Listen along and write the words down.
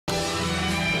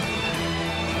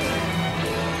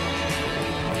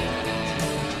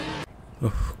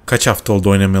Kaç hafta oldu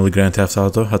oynamayalı Grand Theft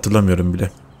Auto hatırlamıyorum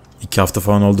bile. 2 hafta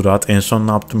falan oldu rahat. En son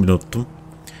ne yaptım bile unuttum.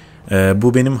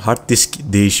 Bu benim hard disk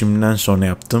değişiminden sonra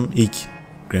yaptığım ilk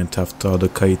Grand Theft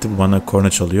Auto kayıtı. Bu bana korna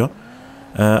çalıyor.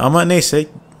 Ama neyse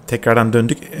tekrardan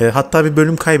döndük. Hatta bir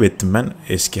bölüm kaybettim ben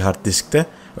eski hard diskte.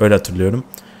 Öyle hatırlıyorum.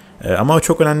 Ama o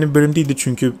çok önemli bir bölüm değildi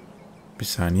çünkü bir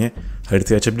saniye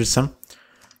haritayı açabilirsem.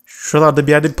 Şuralarda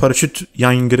bir yerde bir paraşüt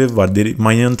yan görevi vardı.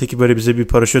 Manyağın teki böyle bize bir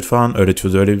paraşüt falan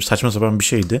öğretiyordu. Öyle bir saçma sapan bir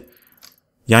şeydi.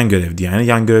 Yan görevdi yani.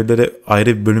 Yan görevlere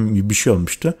ayrı bir bölüm gibi bir şey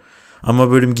olmuştu.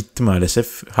 Ama bölüm gitti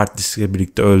maalesef. Hard diskle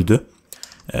birlikte öldü.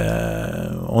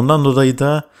 Ondan dolayı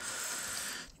da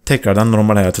tekrardan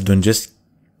normal hayata döneceğiz.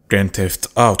 Grand Theft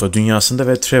Auto dünyasında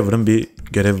ve Trevor'ın bir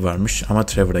görevi varmış. Ama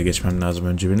Trevor'a geçmem lazım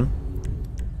önce benim.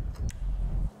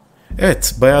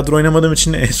 Evet, bayağıdır oynamadığım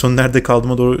için en son nerede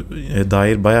kaldığıma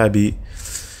dair bayağı bir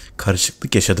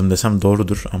karışıklık yaşadım desem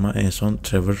doğrudur. Ama en son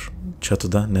Trevor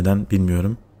çatıda, neden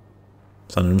bilmiyorum.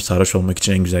 Sanırım sarhoş olmak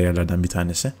için en güzel yerlerden bir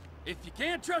tanesi.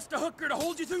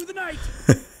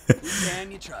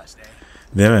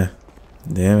 Değil mi?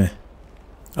 Değil mi?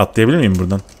 Atlayabilir miyim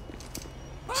buradan?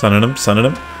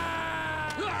 Sanırım.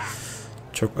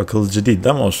 Çok akıllıcı değildi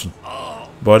ama olsun.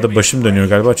 Bu arada başım dönüyor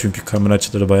galiba çünkü kamera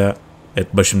açıları bayağı... Evet,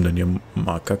 başım dönüyor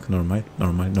muhakkak. Normal.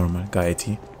 Gayet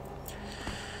iyi.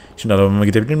 Şimdi arabama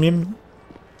gidebilir miyim?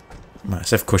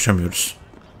 Maalesef koşamıyoruz.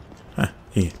 Heh,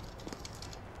 iyi.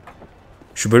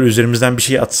 Şu böyle üzerimizden bir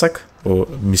şey atsak o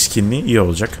miskinliği iyi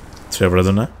olacak. Trevor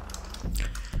adına.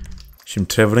 Şimdi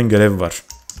Trevor'ın görevi var.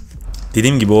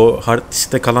 Dediğim gibi o hard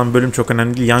diskte kalan bölüm çok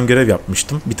önemli değil. Yan görev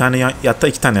yapmıştım. Hatta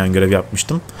 2 tane yan görev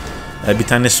yapmıştım. Bir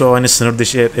tanesi o hani sınır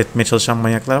dışı etmeye çalışan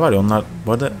manyaklar var ya, onlar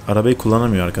bu arada arabayı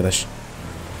kullanamıyor arkadaş.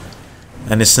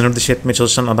 Hani sınır dışı etmeye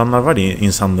çalışan adamlar var ya,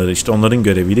 insanları, işte onların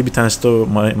göreviydi. Bir tanesi de o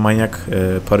manyak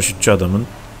paraşütçü adamın.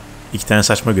 2 tane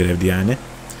saçma görevdi yani.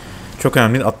 Çok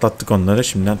önemli, atlattık onları.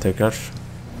 Şimdiden tekrar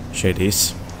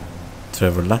şeydeyiz.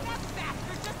 Trevor'la.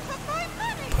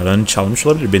 Paranı çalmış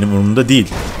olabilir, benim umurumda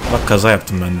değil. Bak kaza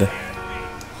yaptım ben de.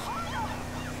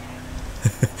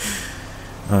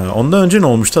 Ondan önce ne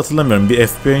olmuştu hatırlamıyorum. Bir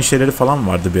FBI'nin şeyleri falan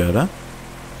vardı bir ara.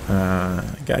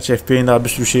 Gerçi FBI'nin daha bir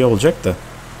sürü şey olacak da.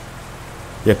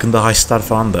 Yakında heistler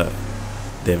falan da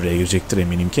devreye girecektir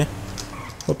eminim ki.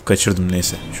 Hop, kaçırdım,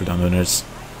 neyse. Şuradan döneriz.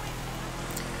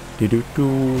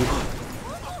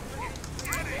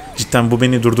 Cidden bu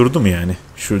beni durdurdu mu yani?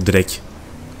 Şu direk.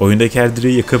 Oyundaki her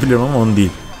direği yakabiliyorum ama onu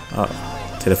değil.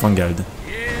 Telefon geldi.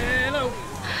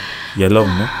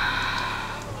 Yellow mu?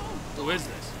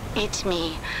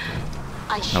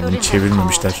 Ha, bunu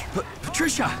çevirmemişler.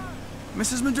 Patricia,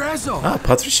 Mrs. Madrazo.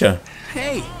 Patricia.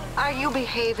 Hey. Are you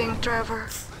behaving, Trevor?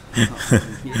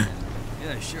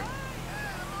 Yeah, sure.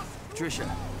 Patricia,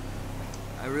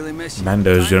 I really miss you. Ben de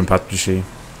özlüyorum Patricia'yı.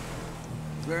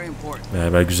 Very important.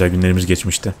 Beraber güzel günlerimiz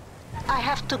geçmişti. I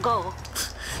have to go.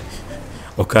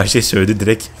 O kadar şey söyledi,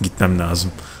 direkt gitmem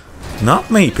lazım. Ne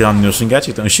yapmayı planlıyorsun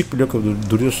gerçekten? Işık blok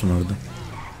duruyorsun orada.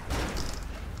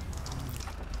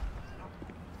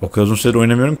 O kadar uzun süredir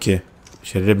oynamıyorum ki.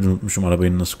 Şeyleri bile unutmuşum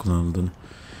arabanın nasıl kullanıldığını.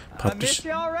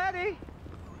 Patricia.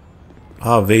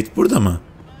 Wade burada mı?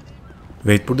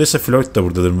 Wade buradaysa Floyd da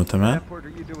buradadır muhtemelen.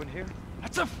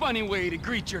 That's a funny way to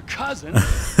greet your cousin.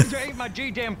 You ain't my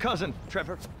G-damn cousin,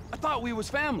 Trevor. I thought we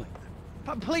was family.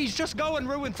 Please just go and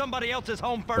ruin somebody else's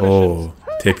home furnishings.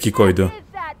 Tepki koydu.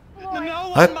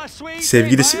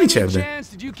 Sevgilisi mi içeride?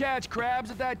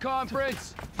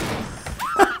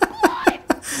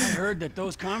 I heard that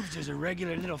those conferences are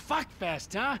regular little fuck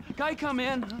fest, huh? Guy, come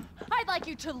in. I'd like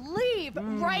you to leave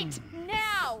right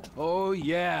now. Oh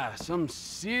yeah, some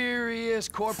serious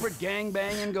corporate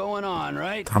gangbanging going on,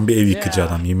 right? Tam bir ev yıkıcı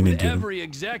adam, yemin ediyorum. Every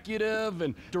executive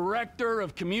and director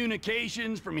of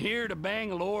communications from here to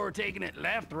Bangalore taking it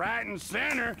left, right, and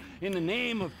center in the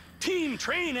name of team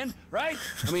training, right?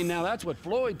 I mean, now that's what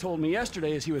Floyd told me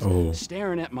yesterday as he was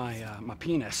staring at my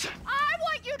penis. I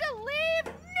want you to leave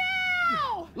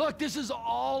now! Look, this is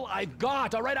all I've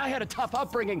got, all right? I had a tough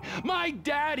upbringing. My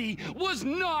daddy was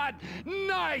not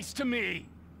nice to me,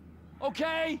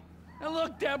 okay? And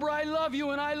look, Deborah, I love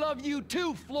you, and I love you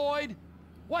too, Floyd.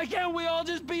 Why can't we all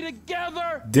just be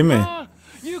together? Değil mi?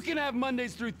 You can have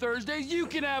Mondays through Thursdays. You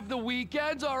can have the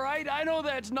weekends, all right? I know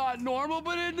that's not normal,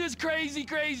 but in this crazy,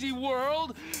 crazy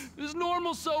world, is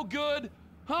normal so good?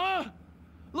 Huh?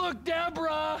 Look,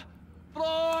 Deborah,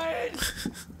 Floyd,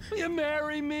 will you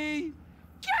marry me?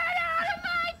 Get out of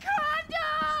my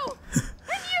condo!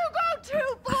 And you go too,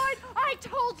 Floyd! I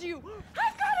told you!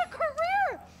 I've got a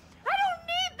career! I don't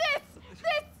need this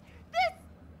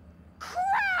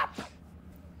crap!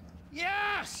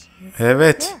 Yes!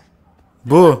 Evet.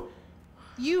 Bu.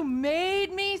 You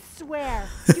made me swear.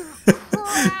 You're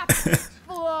crap,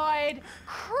 Floyd.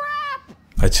 Crap.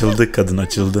 Açıldı kadın,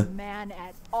 açıldı. Man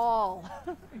at all.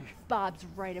 Bob's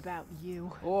right about you.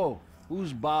 Oh,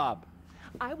 who's Bob?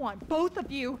 I want both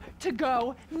of you to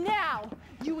go now.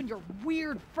 You and your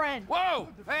weird friend. Whoa!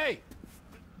 Hey!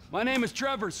 My name is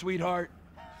Trevor, sweetheart.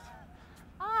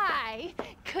 I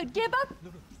could give a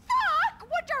fuck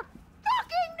what your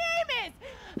fucking name is.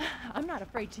 I'm not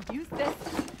afraid to use this.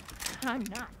 I'm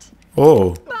not.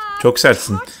 Oo, çok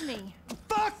sertsin.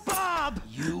 Fuck Bob!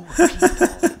 You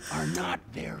people are not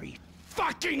very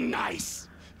fucking nice.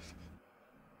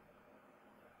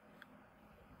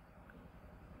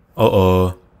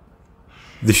 Oo.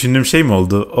 Düşündüğüm şey mi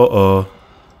oldu? Oo.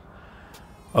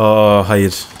 Aa,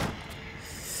 hayır.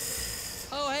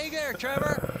 Oh, hey there,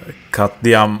 Trevor.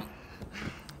 Katliam.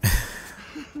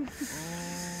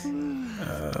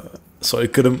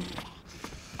 Soykırım.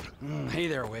 Hey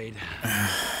there, Wade.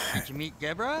 Did you meet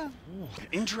Deborah?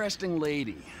 Interesting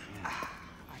lady.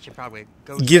 I should probably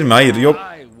go. Girme, hayır, yok.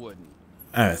 I wouldn't.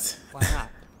 Evet. Why not?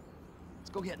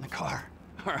 Let's go get in the car.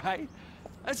 All right?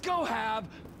 Let's go have.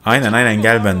 Aynen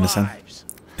gel benimle sen.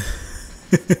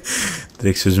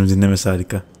 Direkt sözümü dinlemesi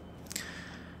harika.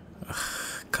 Ah,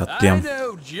 katliam.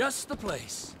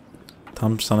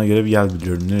 Tam sana göre bir yer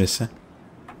biliyorum. Neresi?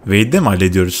 Wade'de mi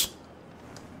hallediyoruz?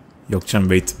 Yok canım,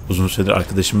 Wade uzun süredir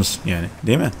arkadaşımız yani,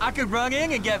 değil mi? I could run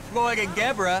in and get Floyd and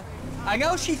Deborah. I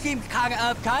know she seems kind of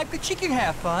uptight, but she can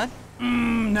have fun.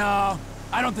 No,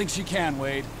 I don't think she can,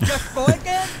 Wade. Just Floyd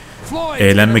then? Floyd.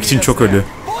 Eğlenmek için çok ölü.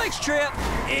 Floyd's trip.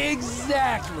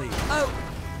 Exactly. Oh.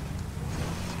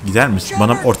 Gider misin?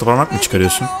 Bana orta parmak mı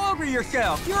çıkarıyorsun?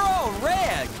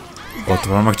 Orta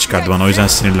parmak çıkardı bana, o yüzden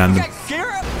sinirlendim.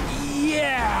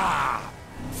 Yeah.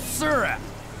 Syrup.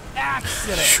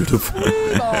 Accident. Şurup.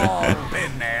 We've all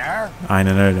been there.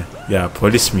 Aynen öyle. Ya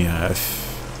polis mi ya? Öf.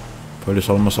 Polis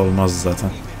olmasa olmazdı zaten.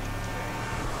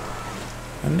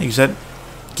 Ben ne güzel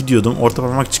gidiyordum, orta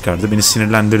parmak çıkardı, beni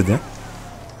sinirlendirdi.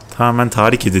 Tamamen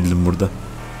tahrik edildim burada.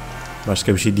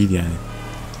 Başka bir şey değil yani.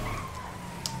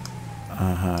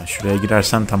 Aha, şuraya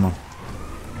girersen tamam.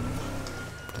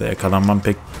 Burada yakalanmam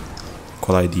pek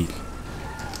kolay değil.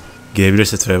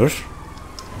 Girebilirse Trevor.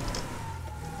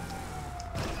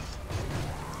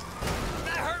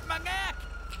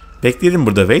 Bekleyelim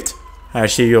burada Wade. Her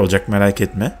şey iyi olacak, merak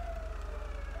etme.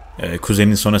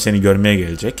 Kuzenin sonra seni görmeye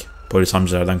gelecek. Polis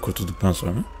amcalardan kurtulduktan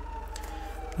sonra.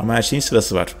 Ama her şeyin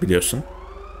sırası var biliyorsun.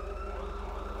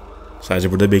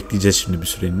 Sadece burada bekleyeceğiz şimdi bir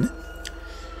süreliğine.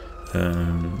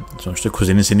 Sonuçta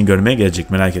kuzenin seni görmeye gelecek,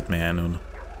 merak etme yani onu.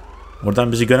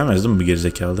 Oradan bizi göremez değil mi bu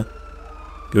gerizekalı?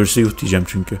 Görürse yuh diyeceğim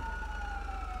çünkü.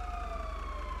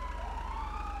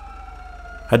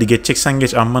 Hadi geçeceksen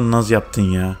geç, amma naz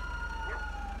yaptın ya.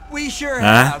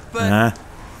 Ha? Ha?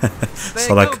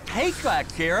 Salak.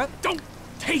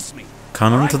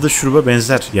 Kanının tadı şuruba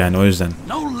benzer yani, o yüzden.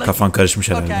 Kafan karışmış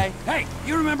herhalde. Hey,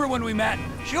 you remember when we met?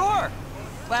 Sure.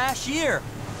 Last year.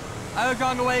 I was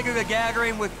on the way to the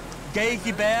gathering with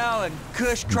Daisy Bell and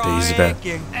Kush Cronk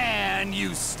and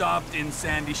you stopped in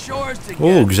Sandy Shores to get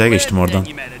Oo, güzel geçtim oradan.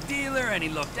 you met a dealer and he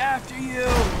looked after you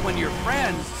when your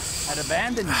friends had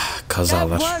abandoned you.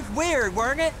 Kazalar. That was weird,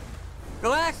 weren't it? The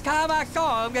last time I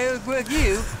saw him, it was with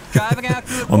you driving out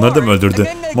to the Onları da mı öldürdü?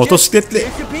 Motosikletle.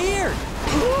 Disappeared.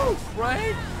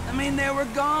 Right? I mean, they were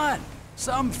gone.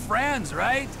 Some friends,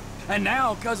 right? And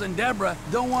now cousin Deborah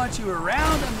don't want you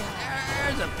around. I mean,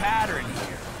 there's a pattern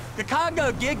here. The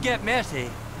Congo did get messy.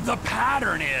 The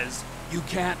pattern is you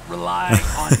can't rely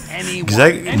on anyone.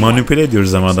 Güzel manipüle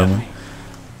ediyoruz ama adamı.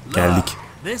 Geldik.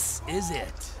 This is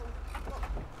it.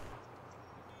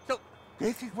 So,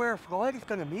 this is where Floyd is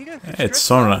going to meet us? Evet,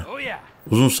 sonra. Oh yeah.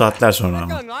 Uzun saatler sonra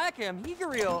ama. Like him. He's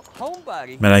a real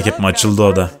homebody. Merak etme, açıldı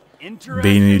o da.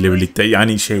 Beyniyle birlikte.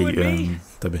 Yani şey,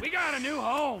 tabii. We got a new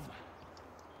home.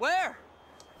 Where?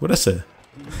 Burası.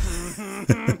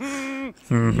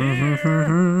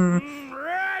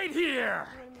 Right here.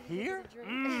 Here?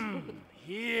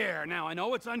 Here. Now I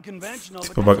know it's unconventional.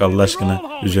 Tipe bak Allah aşkına.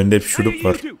 Üzerinde hep şurup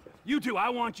var. You two,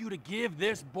 I want you to give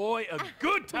this boy a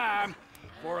good time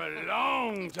for a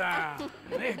long time.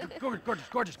 Hey,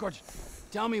 gorgeous.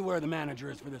 Tell me where the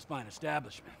manager is for this fine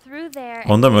establishment. Through there.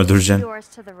 Onu da mı öldüreceksin? Doors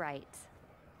to the right.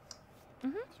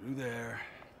 Through there.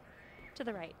 To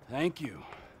the right. Thank you.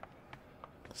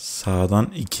 Sağdan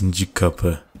ikinci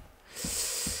kapı.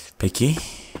 Peki.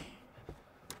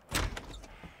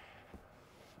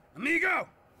 Amigo.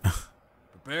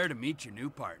 Prepare to meet your new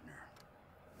partner.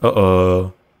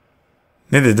 Oo.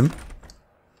 Ne dedim?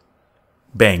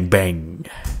 Bang bang.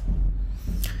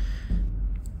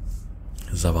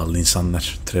 Zavallı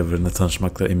insanlar. Trevor'la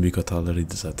tanışmakla en büyük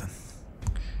hatalarıydı zaten.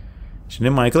 Şimdi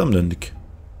Michael'a mı döndük?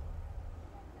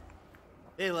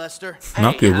 Hey Lester. Ne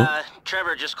yapıyor bu?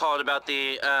 Trevor just called about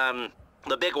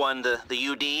the big one,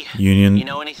 the UD. Union, You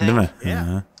know anything? değil mi? Yeah.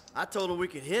 Hı. I told him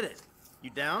we could hit it.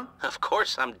 You down? Of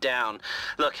course I'm down.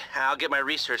 Look, I'll get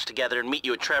my research together and meet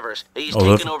you at Trevor's. He's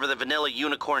Olur. taking over the Vanilla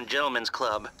Unicorn Gentlemen's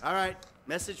Club. All right.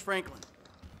 Message Franklin.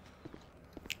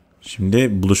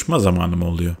 Şimdi buluşma zamanı mı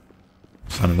oluyor?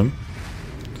 Sanırım.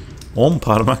 10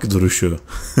 parmak duruşu.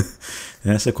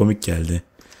 Neyse komik geldi.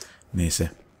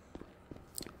 Neyse.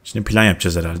 Şimdi plan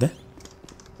yapacağız herhalde.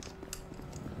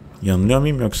 Yanılıyor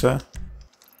muyum yoksa?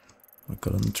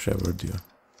 Bakalım Trevor diyor.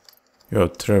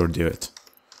 Yok Trevor diyor evet.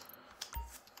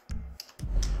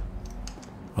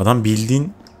 Adam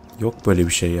bildiğin yok böyle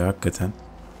bir şey ya hakikaten.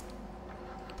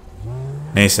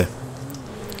 Neyse.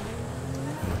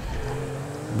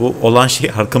 Bu olan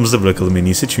şeyi arkamızda bırakalım en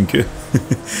iyisi çünkü.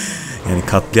 Yani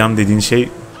katliam dediğin şey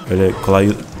öyle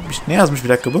kolay... Ne yazmış bir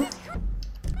dakika bu?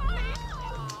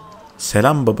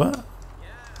 Selam baba.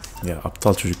 Ya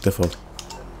aptal çocuk defol.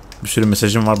 Bir sürü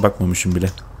mesajım var bakmamışım bile.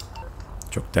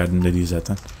 Çok derdimde değil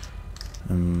zaten.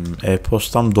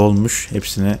 E-postam dolmuş.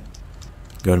 Hepsini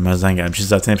görmezden gelmişiz.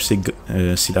 Zaten hepsi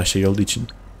silah şey olduğu için.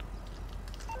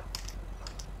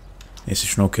 Neyse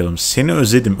şunu okuyalım. Seni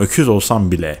özledim öküz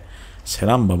olsam bile.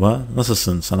 Selam baba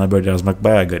nasılsın? Sana böyle yazmak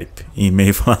baya garip.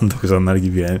 E-mail falan 90'lar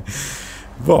gibi yani.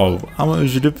 Wow ama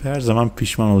üzülüp her zaman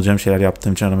pişman olacağım şeyler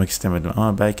yaptığım için aramak istemedim.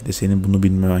 Ama belki de senin bunu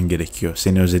bilmemen gerekiyor.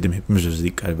 Seni özledim. Hepimiz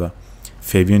özledik galiba.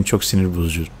 Fabian çok sinir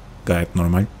bozucu. Gayet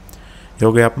normal.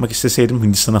 Yoga yapmak isteseydim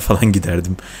Hindistan'a falan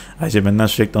giderdim. Ayrıca benden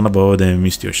sürekli ona baba dememi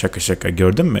istiyor. Şaka şaka.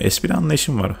 Gördün mü? Espri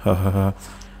anlayışım var. Ha ha ha.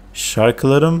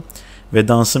 Şarkılarım ve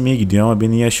dansım iyi gidiyor ama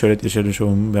beni ya şöhret yaşarı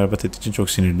şovumu berbat ettiği için çok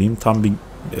sinirliyim. Tam bir...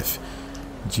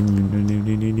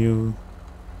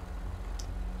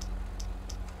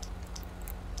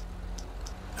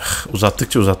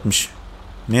 Uzattıkça uzatmış.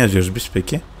 Ne yazıyoruz biz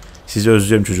peki? Sizi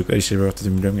özlüyorum çocuklar. İşte berbat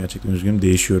ettiğimi biliyorum. Gerçekten üzgünüm.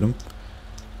 Değişiyorum.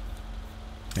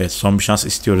 Evet son bir şans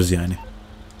istiyoruz yani.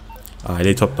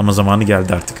 Aileyi toplama zamanı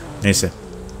geldi artık. Neyse.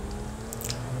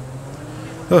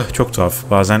 Çok tuhaf.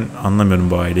 Bazen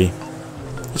anlamıyorum bu aileyi.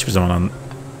 Hiçbir zaman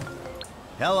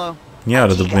Hello. Niye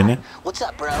aradı bu beni? What's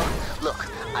up, bro? Look,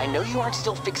 I know you aren't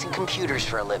still fixing computers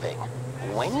for a living.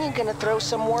 When are you gonna throw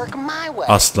some work my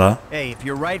way? Asla. Hey, if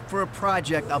you're right for a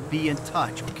project, I'll be in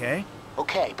touch, okay?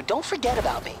 Okay, but don't forget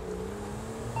about me.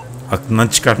 Aklından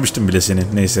çıkarmıştım bile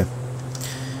seni. Neyse.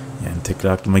 Yani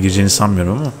tekrar aklıma gireceğini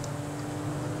sanmıyorum ama.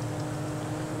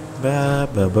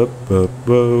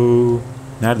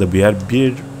 Nerede bu yer?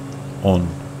 1-10.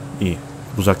 İyi.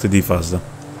 Uzakta değil fazla.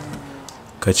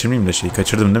 Kaçırmayayım da şeyi.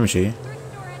 Kaçırdım değil mi şeyi?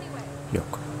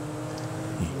 Yok.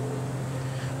 İyi.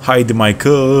 Haydi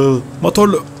Michael.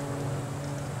 Motorlu.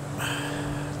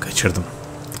 Kaçırdım.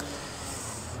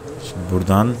 Şimdi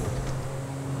buradan...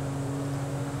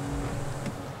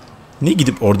 Niye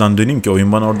gidip oradan döneyim ki?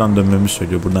 Oyun bana oradan dönmemi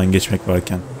söylüyor. Buradan geçmek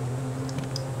varken.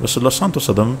 Burası Los Santos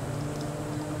adamım.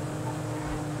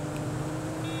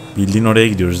 Bildiğin oraya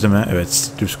gidiyoruz değil mi? Evet.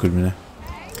 Strip kulübüne.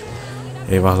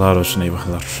 Eyvahlar olsun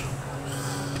eyvahlar.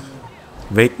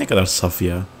 Wait ne kadar saf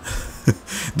ya.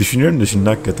 Düşünüyorum da şimdi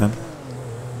hakikaten.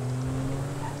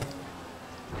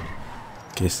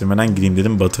 Kestirmeden gideyim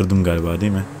dedim. Batırdım galiba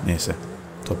değil mi? Neyse.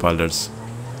 Toparlarız.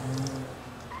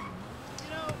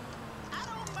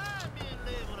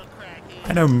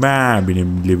 I don't mind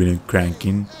being living in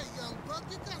cranking.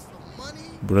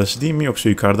 Burası değil mi yoksa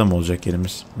yukarıda mı olacak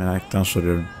yerimiz? Meraktan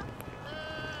soruyorum.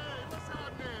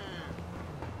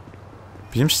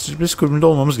 Bizim striptease kulübünde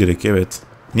olmamız gerekiyor evet.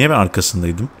 Niye ben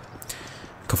arkasındaydım?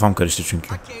 Kafam karıştı çünkü.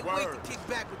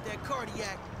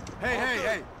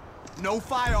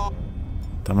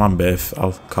 Tamam be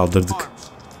al kaldırdık.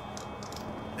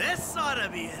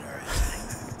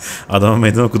 Adama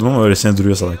meydan okudum ama öylesine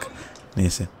duruyor salak.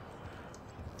 Neyse.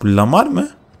 Bu Lamar mı?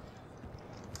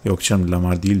 Yok canım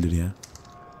Lamar değildir ya.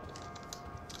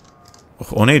 Oh,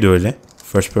 o neydi öyle?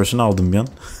 First person aldım bir an.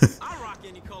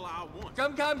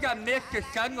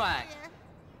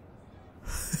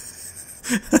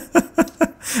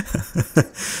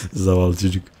 Zavallı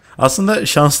çocuk. Aslında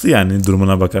şanslı yani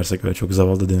durumuna bakarsak öyle çok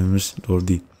zavallı dememiz doğru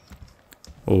değil.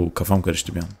 Oo kafam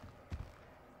karıştı bir an.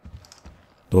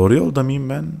 Doğru yolda mıyım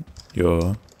ben?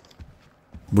 Yo.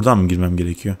 Buradan mı girmem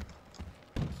gerekiyor?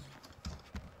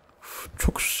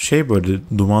 Çok şey böyle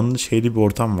dumanlı şeyli bir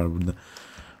ortam var burada.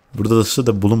 Burada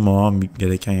da bulunmamam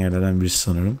gereken yerlerden birisi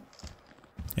sanırım.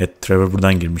 Evet Trevor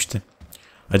buradan girmişti.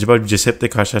 Acaba bir cesetle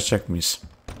karşılaşacak mıyız?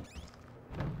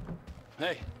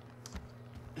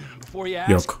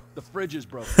 Yok.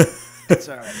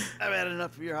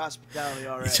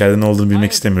 İçeride ne olduğunu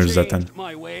bilmek istemiyoruz zaten.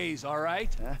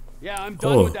 Yeah, I'm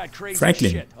done Oh, with that crazy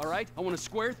Franklin. shit, all right? I want to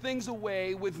square things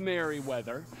away with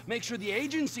Merryweather, make sure the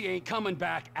agency ain't coming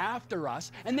back after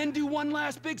us, and then do one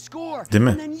last big score. Değil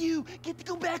mi? And then you get to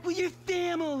go back with your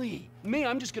family. Me,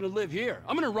 I'm just gonna live here.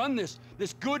 I'm gonna run this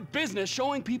good business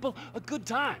showing people a good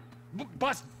time.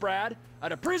 Bust Brad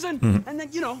out of prison, and then,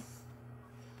 you know,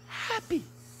 happy.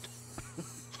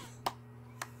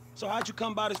 So how'd you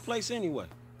come by this place anyway?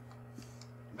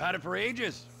 I've had it for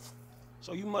ages.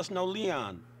 So you must know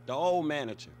Leon, the old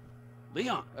manager.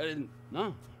 Leon, I didn't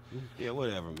know. Yeah,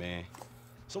 whatever, man.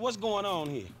 So what's going on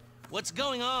here? What's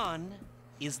going on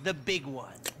is the big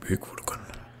one. Büyük vurgun.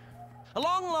 A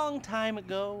long, long time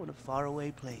ago in a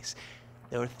faraway place,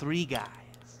 there were 3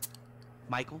 guys.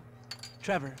 Michael,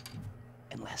 Trevor,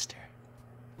 and Lester.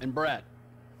 And Brad.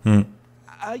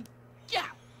 Yeah,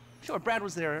 sure, Brad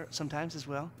was there sometimes as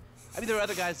well. I mean, there were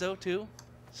other guys, though, too.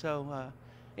 So,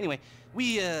 anyway,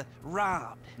 we,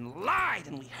 robbed and lied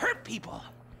and we hurt people.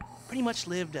 Pretty much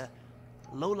lived a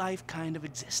low-life kind of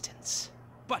existence.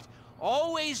 But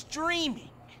always dreaming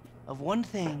of one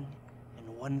thing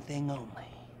and one thing only.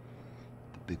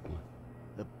 The big one.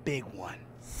 The big one.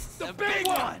 The big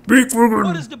one! Büyük vurgun.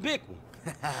 What is the big one?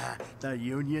 The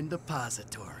Union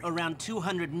Depository. Around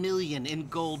 200 million in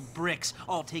gold bricks,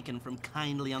 all taken from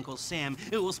kindly Uncle Sam,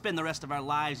 who will spend the rest of our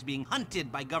lives being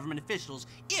hunted by government officials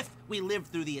if we live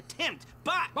through the attempt.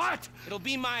 But it'll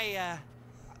be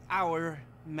our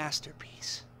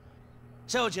masterpiece.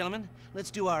 So, gentlemen, let's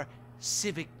do our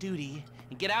civic duty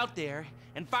and get out there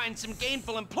and find some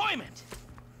gainful employment.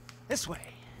 This way.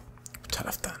 Bu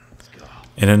taraftan.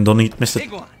 Eren'in donu gitmesi.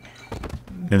 Big one.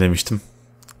 Ne demiştim?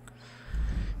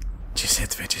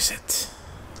 Ceset ve ceset.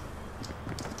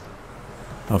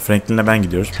 Ha, Franklin'le ben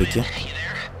gidiyoruz peki.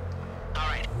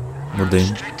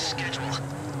 Buradayım.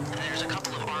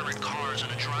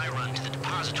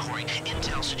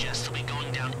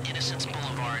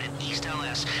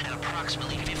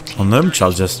 Onları mı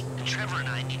çalacağız?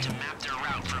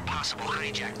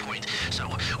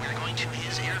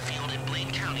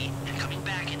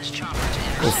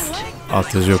 Of,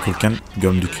 alt yazı okurken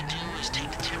gömdük.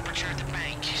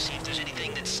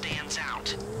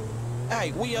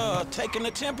 Hey, we taking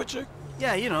the temperature?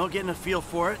 Yeah, you know, getting a feel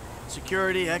for it.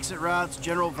 Security, exit routes,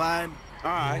 general vibe.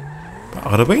 All right.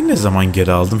 Arabayı ne zaman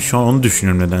geri aldım? Şu an onu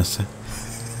düşünüyorum nedense.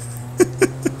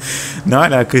 Ne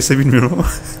alakaysa bilmiyorum ama.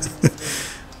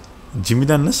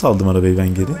 Jimmy'den nasıl aldım arabayı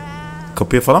ben geri?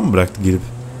 Kapıya falan mı bıraktı girip?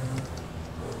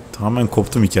 Tamamen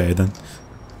koptum hikayeden.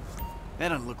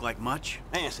 That doesn't look like much.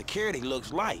 Man, security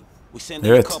looks light. We send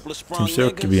Evet, a couple of sprung kimse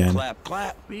yok gibi niggas, yani. clap,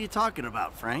 clap. What are you talking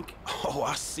about, Frank? Oh,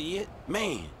 I see it.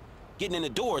 Man, getting in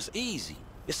the door is easy.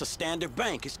 It's a standard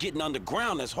bank. It's getting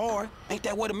underground that's hard. Ain't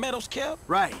that where the metal's kept?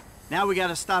 Right. Now we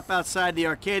gotta stop outside the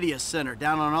Arcadia Center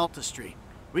down on Alta Street.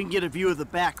 We can get a view of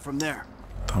the back from there.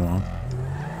 Tamam.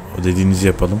 O dediğinizi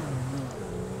yapalım.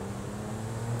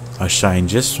 Aşağı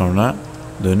ineceğiz sonra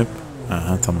dönüp...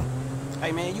 Aha tamam.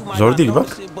 Hey man, you might Zor not değil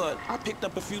notice bak. it, but I picked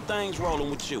up a few things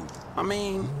rolling with you. I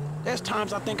mean, there's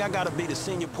times I think I gotta be the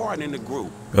senior partner in the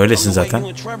group. Öylesin From the way zaten. you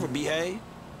and Trevor behave.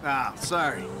 Ah,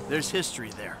 sorry. There's history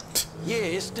there.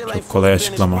 Yeah, it still Çok ain't kolay fully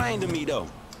been açıklama. explained to me though.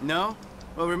 No?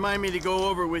 Well, remind me to go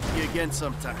over with you again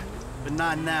sometime. But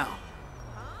not now.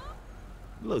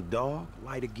 Look, dog,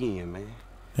 light again, man.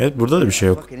 Evet burada da bir şey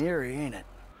yok. Fucking eerie, ain't it?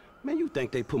 Man, you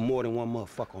think they put more than one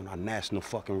motherfucker on our national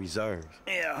fucking reserves?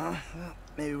 Yeah, well,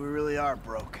 maybe we really are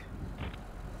broke.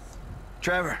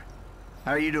 Trevor,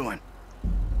 how are you doing?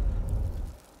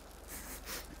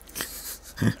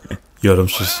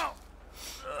 Yorumsuz.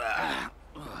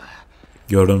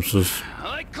 Yorumsuz.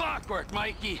 I like clockwork,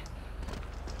 Mikey.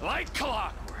 I like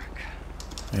clockwork.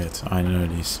 Evet aynen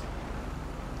öyleyiz.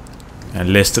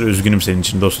 Yani Lester üzgünüm senin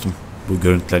için dostum. Bu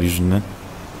görüntüler yüzünden.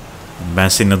 Ben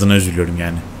senin adına üzülüyorum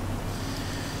yani.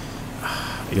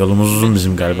 Yolumuz uzun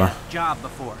bizim galiba. Job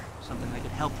before. Something I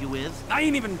could help you with. I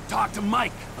ain't even talked to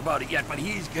Mike about it yet, but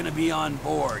he's gonna be on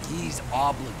board. He's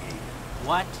obligated.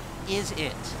 What is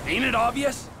it? Ain't it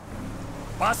obvious?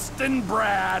 Busting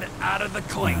Brad out of the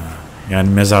clink. Yani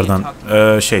mezardan,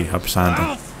 hapishaneden.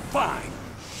 Oh, fine.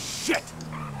 Shit.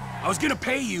 I was gonna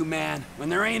pay you, man, when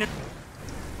there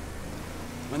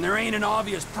ain't an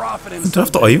obvious profit in Bu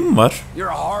tarafta ayı mı var?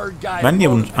 You're a hard guy. Ben niye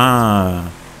bunu...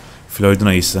 Floyd'un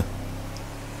ayısı.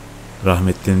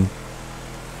 Rahmetlinin.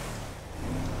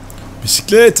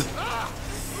 Bisiklet.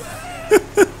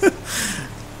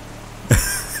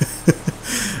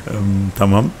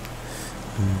 Tamam.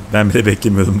 Ben bile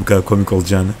beklemiyordum bu kadar komik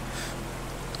olacağını.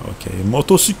 Okey.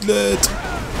 Motosiklet.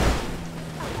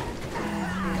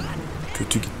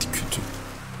 Kötü gitti kötü.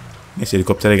 Neyse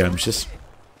helikoptere gelmişiz.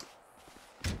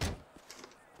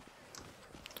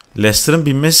 Lester'ın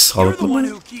binmesi sağlıklı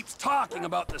mı?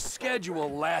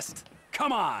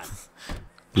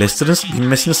 Lester'ın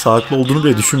binmesinin sağlıklı olduğunu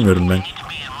bile düşünmüyorum ben.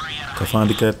 Kafana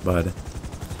dikkat et bari.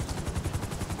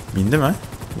 Bindi mi?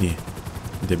 İyi.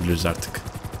 Gidebiliriz artık.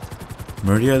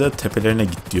 Murray'a da tepelerine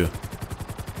git diyor.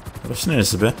 Burası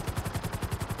neresi be?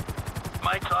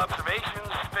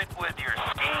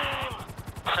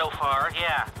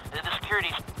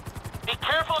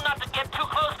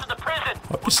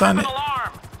 Hapishane.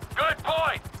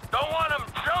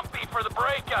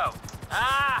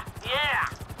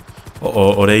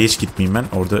 Oraya hiç gitmeyeyim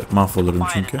ben. Orada mahvolurum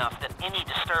çünkü.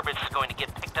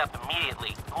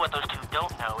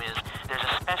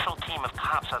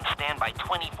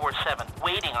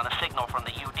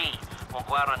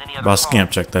 Baskın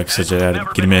yapacaklar kısaca eğer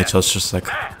girmeye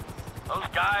çalışırsak.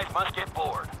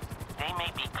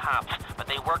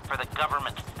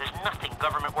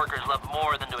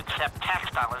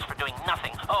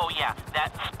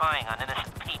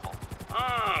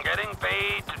 Getting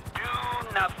paid to do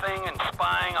nothing and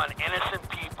spying on innocent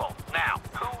people. Now,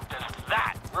 who does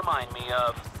that remind me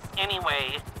of?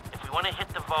 Anyway, if we want to hit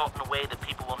the vault in a way that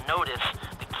people will notice,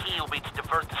 the key will be to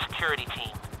divert the security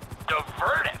team.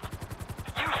 Divert it?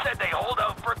 You said they hold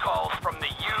out for calls from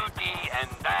the UD and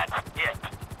that's it.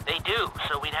 They do,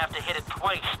 so we'd have to hit it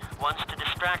twice, once to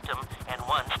distract them and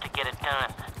once to get it done.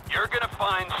 You're gonna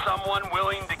find someone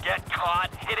willing to get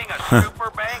caught hitting a super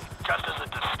bank just as a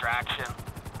distraction?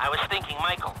 I was thinking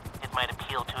Michael. It might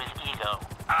appeal to his ego.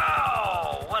 Oh,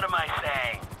 what am I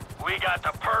saying? We got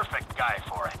the perfect guy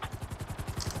for it.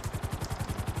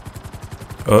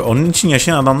 Onun için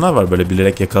yaşayan adamlar var böyle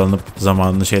bilerek yakalanıp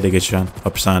zamanını şeyde geçiren,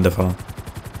 hapishanede falan.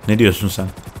 Ne diyorsun sen?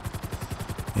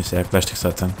 Neyse yaklaştık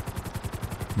zaten.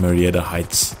 Murray'a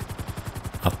Heights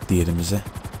attı yerimize.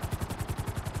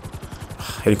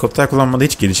 Helikopter kullanmada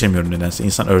hiç gelişemiyorum nedense.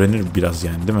 İnsan öğrenir biraz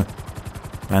yani değil mi?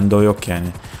 Bende o yok yani.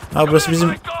 Ha burası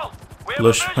bizim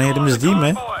ulaşma yerimiz değil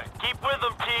mi?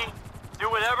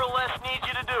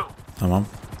 Tamam.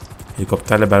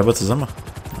 Helikopterle berbatız ama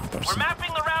ne yaparsın?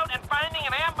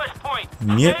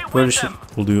 Niye böyle şey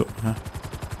oluyor? Ha?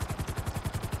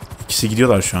 İkisi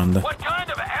gidiyorlar şu anda.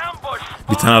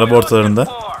 Bir tane araba ortalarında.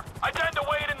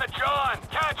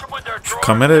 Şu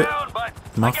kamera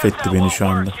mahvetti beni şu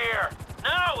anda.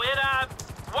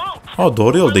 Aa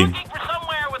doğru yoldayım.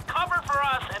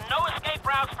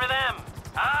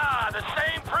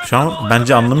 Şu an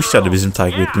bence anlamışlardı bizim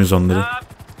takip ettiğimiz onları.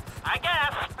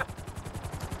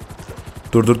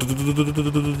 Dur.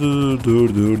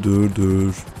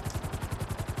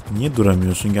 Niye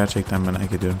duramıyorsun? Gerçekten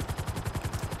merak ediyorum.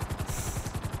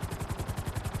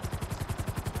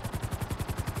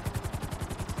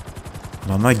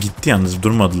 Adamlar gitti yalnız.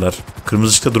 Durmadılar.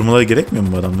 Kırmızı ışıkta durmaları gerekmiyor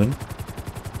mu bu adamların?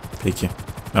 Peki.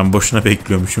 Ben boşuna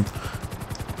bekliyormuşum.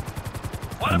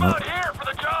 Ama...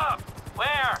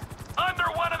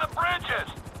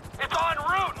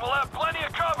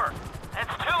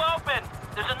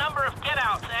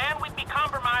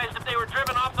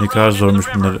 Ne kadar zormuş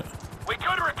bunları.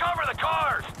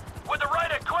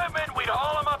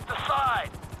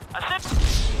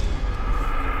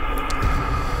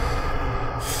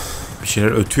 Bir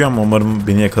şeyler ötüyor ama umarım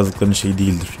beni yakaladıklarının şey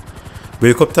değildir. Bu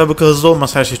helikopter bu kadar hızlı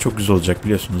olmasa her şey çok güzel olacak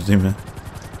biliyorsunuz değil mi?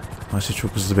 Her şey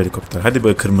çok hızlı bir helikopter. Hadi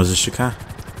böyle kırmızı ışık ha.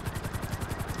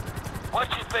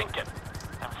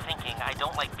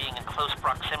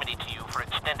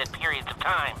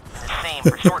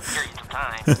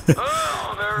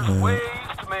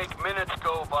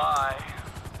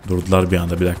 Durdular bir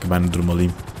anda. Bir dakika ben de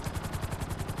durmalıyım.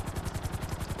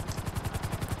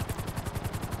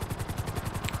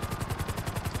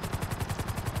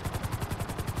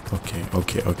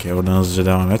 Okey. Oradan hızlıca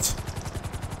devam et.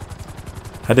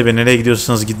 Hadi be nereye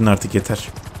gidiyorsanız gidin artık yeter.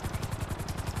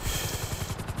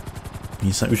 Bir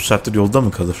insan 3 saattir yolda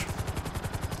mı kalır?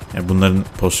 Yani bunların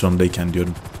pozisyondayken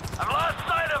diyorum.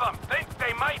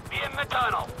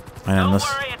 Aynen nasıl?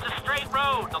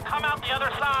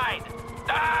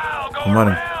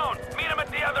 Umarım.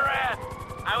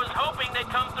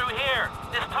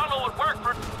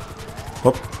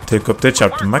 Hop, helikoptere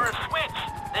çarptım bak.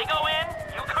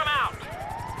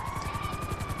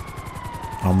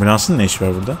 Ambulansın ne işi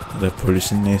var burada? Ya da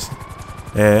polisin neyse.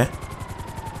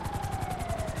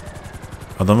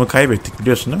 Adamı kaybettik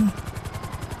biliyorsun değil mi?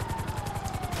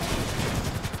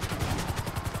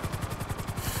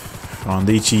 Şu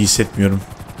anda hiç iyi hissetmiyorum.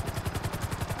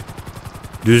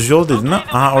 Düz yol dedin ha?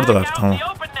 Aha oradalar tamam.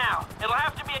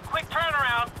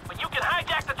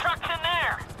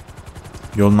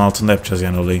 Yolun altında yapacağız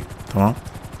yani olayı. Tamam.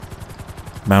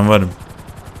 Ben varım.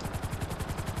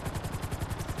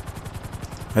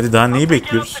 Hadi daha neyi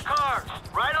bekliyoruz?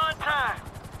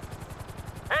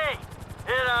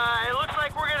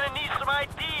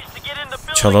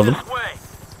 çalalım.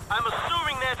 I'm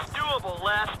assuming that's doable,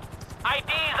 Les.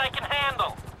 IDs I can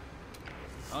handle.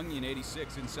 Onion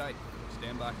 86 in sight.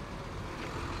 Stand by.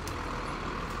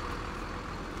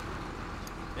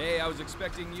 Hey, I was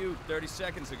expecting you 30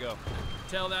 seconds ago.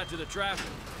 Tell that to the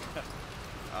traffic.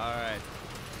 All right.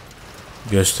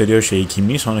 Gösteriyor şeyi,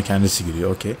 kimliği, sonra kendisi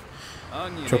giriyor. Okey.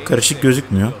 Çok karışık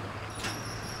gözükmüyor.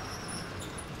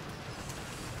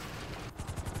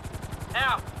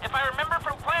 Now, if I remember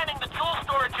from planning the tool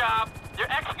store job,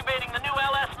 they're excavating the new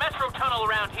LS Metro tunnel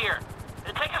around here.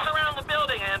 Take us around the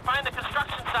building and find the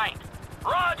construction site.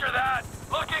 Roger that.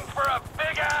 Looking for a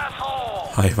big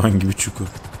asshole. Hayvan gibi çukur.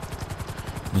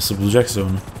 Nasıl bulacaksa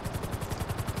onu.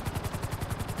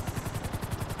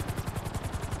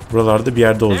 Buralarda bir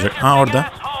yerde olacak. Ha,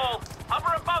 orada.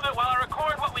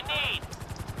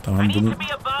 Tamam, bunu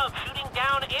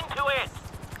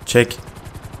çek.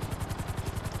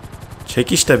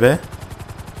 Çek işte be.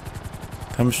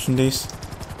 Tam üstündeyiz.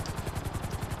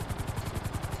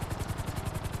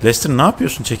 Lester, ne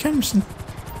yapıyorsun? Çeker misin?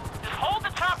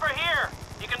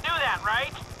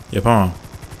 Yapamam.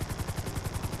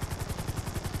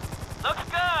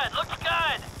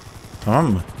 Tamam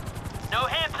mı?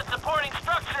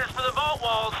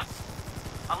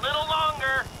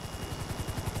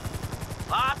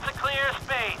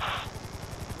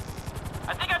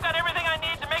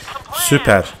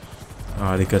 Süper.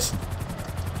 Harikasın.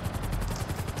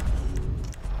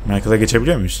 Michael'a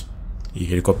geçebiliyor muyuz? İyi,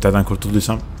 helikopterden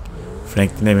kurtulduysam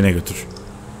Franklin'i evine götür.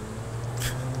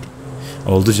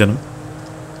 Oldu canım.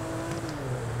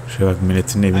 Şöyle bak,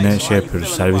 milletin evine şey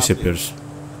yapıyoruz, servis yapıyoruz.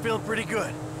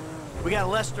 We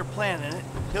got Lester planning it.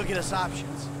 He'll get us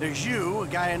options. There's you, a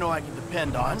guy I know I can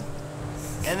depend on.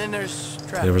 And then there's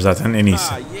Trevor. Zaten en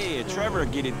iyisi. Yeah, Trevor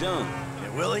get it done.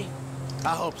 Yeah, will he?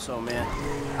 I hope so, man.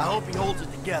 I hope he holds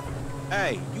it together.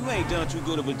 Hey, you ain't done too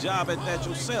good of a job at that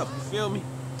yourself, you feel me?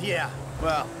 Yeah,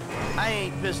 well, I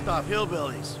ain't pissed off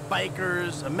hillbillies,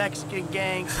 bikers, a Mexican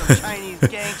gang, some Chinese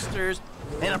gangsters,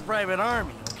 and a private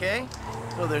army, okay?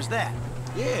 So there's that.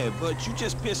 Yeah, but you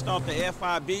just pissed off the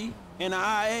FIB and the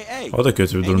IAA. O da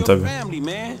kötü bir durum tabii. Family,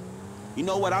 man. You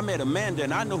know what? I met Amanda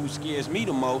and I know who scares me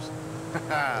the most.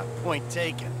 Point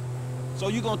taken. So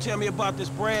you gonna tell me about this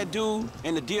Brad dude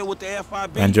and the deal with the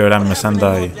FIB? Bence öğrenmesen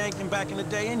daha iyi. Back in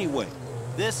the day anyway.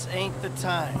 This ain't the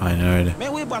time. Aynen öyle. Man,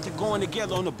 we're about to go in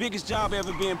together on the biggest job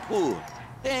ever being pulled.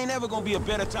 There ain't ever gonna be a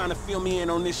better time to fill me in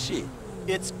on this shit.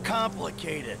 It's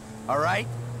complicated, all right?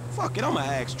 Fuck it, I'ma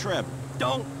ask Trevor.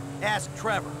 Don't ask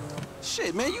Trevor.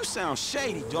 Shit, man, you sound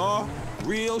shady, dawg.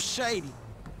 Real shady.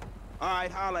 All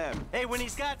right, holla at me. Hey, when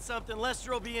he's got something,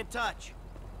 Lester will be in touch.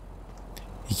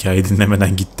 Hikayeyi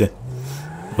dinlemeden gitti.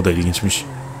 O da ilginçmiş.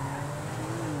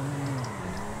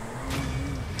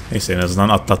 Neyse, en azından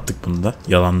atlattık bunu da.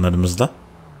 Yalanlarımızla.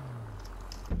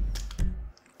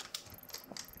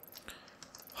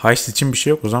 Heist için bir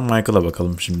şey yok. O zaman Michael'a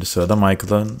bakalım. Şimdi sırada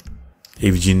Michael'ın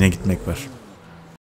evciliğine gitmek var.